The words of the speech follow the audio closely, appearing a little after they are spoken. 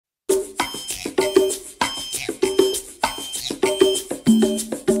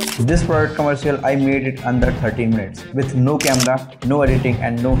This product commercial I made it under 13 minutes with no camera, no editing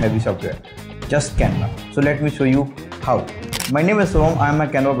and no heavy software. Just Canva. So let me show you how. My name is Som, I am a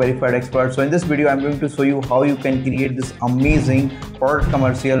Canva verified expert. So in this video I am going to show you how you can create this amazing product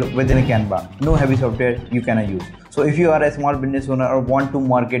commercial within a Canva. No heavy software you can use. So if you are a small business owner or want to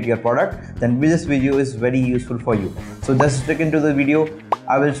market your product, then this video is very useful for you. So just stick into the video.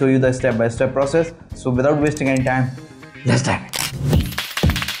 I will show you the step-by-step process. So without wasting any time, let's dive in.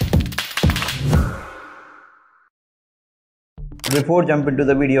 Before jump into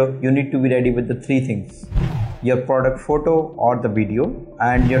the video, you need to be ready with the three things: your product photo or the video,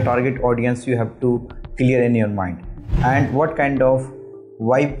 and your target audience you have to clear in your mind, and what kind of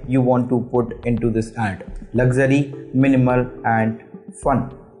vibe you want to put into this ad: luxury, minimal and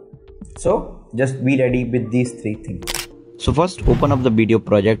fun. So just be ready with these three things. So first open up the video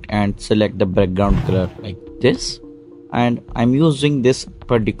project and select the background color like this, and I'm using this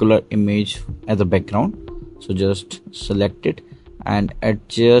particular image as a background. So just select it and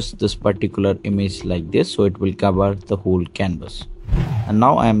adjust this particular image like this so it will cover the whole canvas. And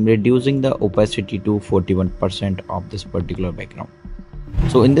now I am reducing the opacity to 41% of this particular background.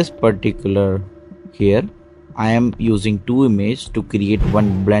 So in this particular here I am using two images to create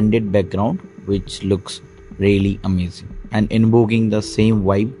one blended background which looks really amazing and invoking the same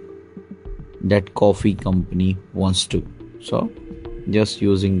vibe that coffee company wants to. So just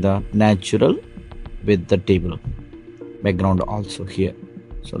using the natural with the table background also here.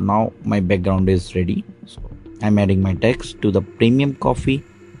 So now my background is ready. So I'm adding my text to the premium coffee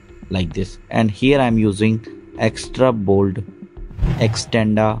like this, and here I'm using extra bold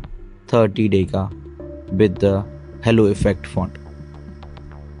extenda 30 deca with the hello effect font.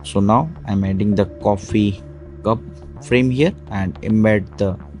 So now I'm adding the coffee cup frame here and embed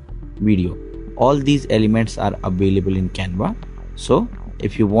the video. All these elements are available in Canva. So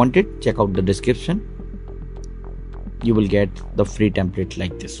if you want it, check out the description. You will get the free template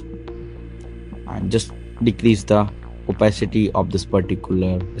like this, and just decrease the opacity of this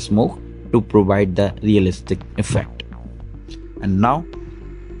particular smoke to provide the realistic effect. And now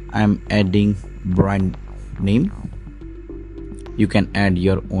I'm adding brand name. You can add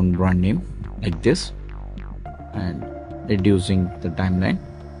your own brand name like this, and reducing the timeline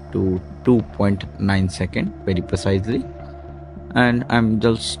to 2.9 seconds very precisely. And I'm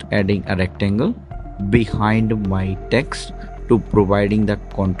just adding a rectangle behind my text to providing the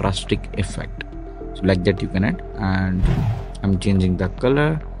contrasting effect. So like that you can add, and I'm changing the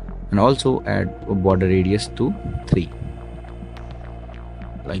color and also add a border radius to 3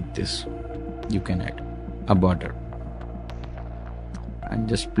 like this. You can add a border and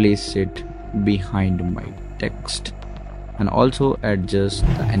just place it behind my text, and also adjust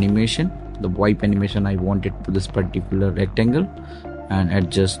the animation, the wipe animation I want it to this particular rectangle, and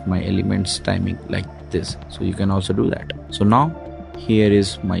adjust my elements timing like this. So you can also do that. So now here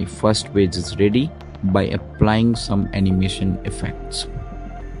is my first page is ready by applying some animation effects.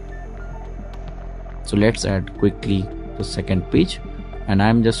 So let's add quickly the second page, and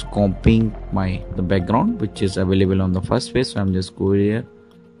I'm just copying the background which is available on the first page. So I'm just go here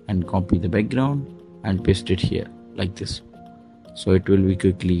and copy the background and paste it here like this. So it will be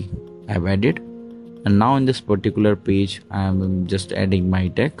quickly I've added. And now in this particular page I am just adding my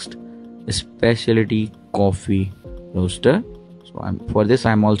text: specialty coffee roaster. So for this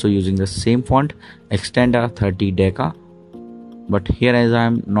I'm also using the same font, extenda 30 deca, but here as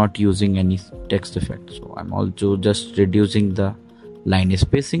I'm not using any text effect, so I'm also just reducing the line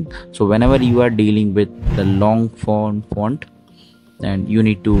spacing. So whenever you are dealing with the long font, then you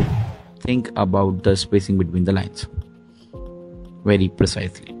need to think about the spacing between the lines very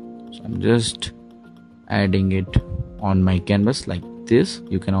precisely. So I'm just adding it on my canvas like this.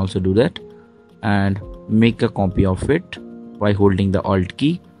 You can also do that and make a copy of it by holding the Alt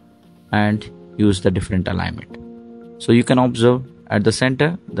key and use the different alignment. So you can observe at the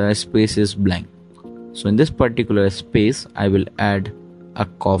center the space is blank. So in this particular space I will add a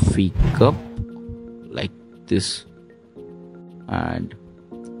coffee cup like this and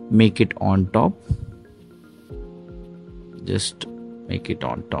make it on top. Just make it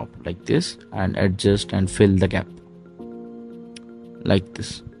on top like this and adjust and fill the gap like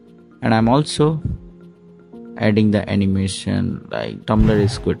this. And I'm also adding the animation, like Tumblr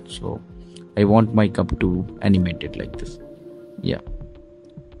is good, so I want my cup to animate it like this. Yeah.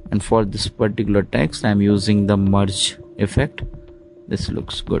 And for this particular text I'm using the merge effect. This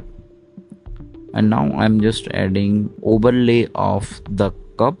looks good. And now I'm just adding overlay of the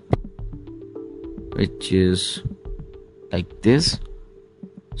cup, which is like this.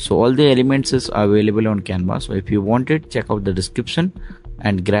 So all the elements is available on Canva. So if you want it, check out the description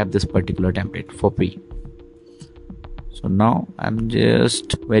and grab this particular template for free. So now I'm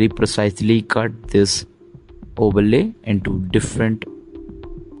just very precisely cut this overlay into different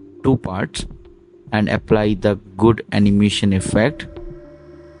two parts and apply the good animation effect,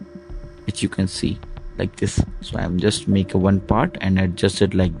 which you can see like this. So I'm just make a one part and adjust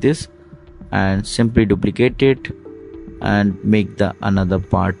it like this and simply duplicate it and make the another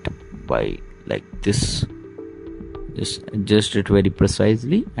part by like this. Just adjust it very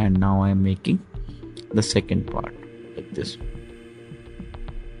precisely, and now I'm making the second part like this.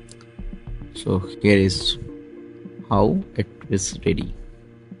 So here is how it is ready.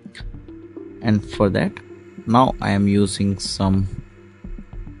 And for that, now I am using some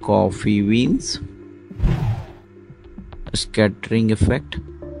coffee beans scattering effect.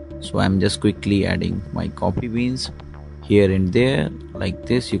 So I'm just quickly adding my coffee beans here and there like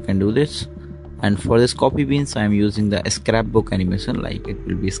this. You can do this. And for this coffee beans, I'm using the scrapbook animation, like it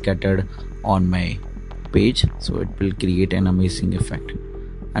will be scattered on my page, so it will create an amazing effect.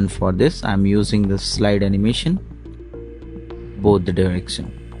 And for this, I'm using the slide animation both the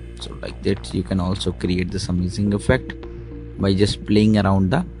direction. So like that, you can also create this amazing effect by just playing around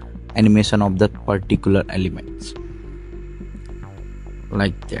the animation of the particular elements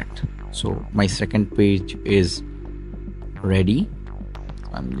like that. So my second page is ready.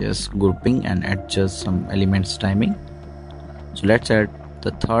 I'm just grouping and adjust some elements timing. So let's add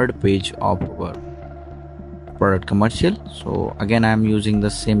the third page of our product commercial. So again, I'm using the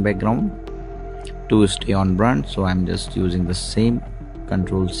same background to stay on brand. So I'm just using the same,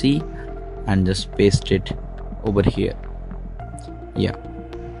 Control C, and just paste it over here. Yeah.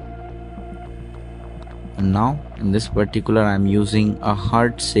 And now in this particular, I'm using a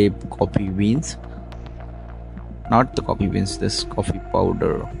heart shaped coffee beans. Not the coffee beans, this coffee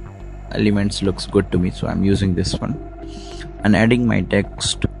powder elements looks good to me, so I'm using this one and adding my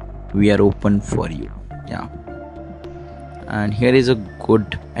text, "We are open for you." Yeah. And here is a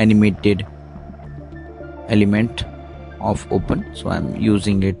good animated element of open, so I'm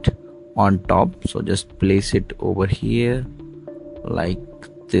using it on top. So just place it over here like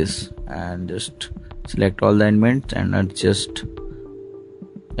this and just select all the elements and adjust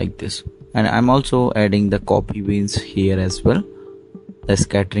like this. And I'm also adding the coffee beans here as well, the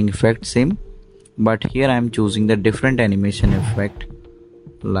scattering effect same, but here I'm choosing the different animation effect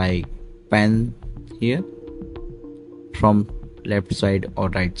like pen here from left side or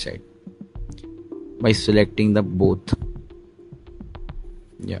right side by selecting the both.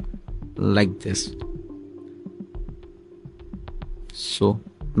 Yeah, like this. So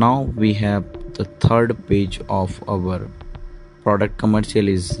now we have the third page of our product commercial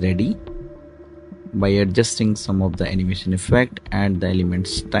is ready by adjusting some of the animation effect and the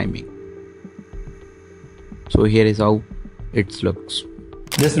elements timing. So here is how it looks.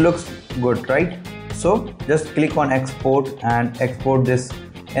 This looks good, right? So just click on export and export this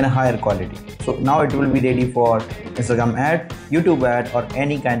in a higher quality. So now it will be ready for Instagram ad, YouTube ad, or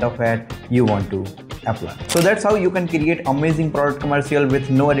any kind of ad you want to apply. So that's how you can create amazing product commercial with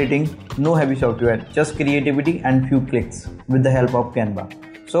no editing, no heavy software, just creativity and few clicks with the help of Canva.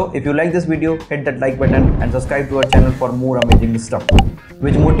 So if you like this video, hit that like button and subscribe to our channel for more amazing stuff,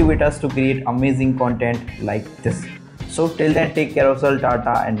 which motivate us to create amazing content like this. So till then, take care of yourself,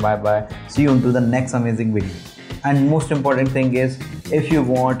 tata and bye bye. See you into the next amazing video. And most important thing is, if you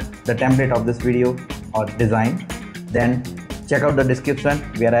want the template of this video or design, then check out the description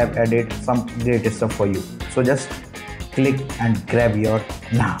where I have added some great stuff for you. So just click and grab your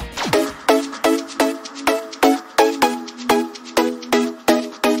now.